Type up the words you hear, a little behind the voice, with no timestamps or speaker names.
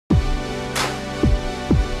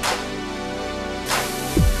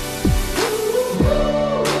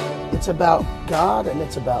It's about God and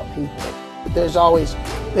it's about people. There's always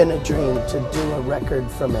been a dream to do a record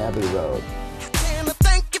from Abbey Road.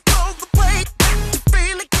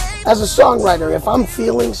 As a songwriter, if I'm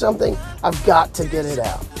feeling something, I've got to get it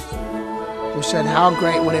out. We said, how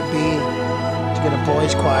great would it be to get a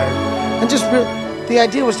boys choir? And just the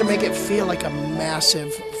idea was to make it feel like a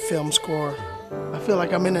massive film score. I feel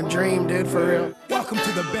like I'm in a dream, dude, for real. Welcome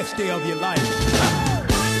to the best day of your life.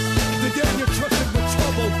 The day you're trusted with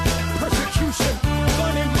trouble, persecution,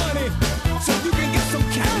 fun and money, so you can get some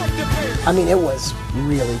character build. I mean, it was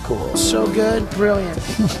really cool. So good, brilliant.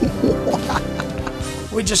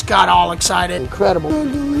 We just got all excited. Incredible.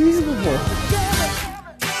 Unbelievable.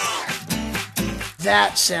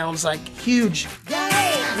 That sounds like huge.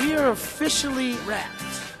 We are officially wrapped.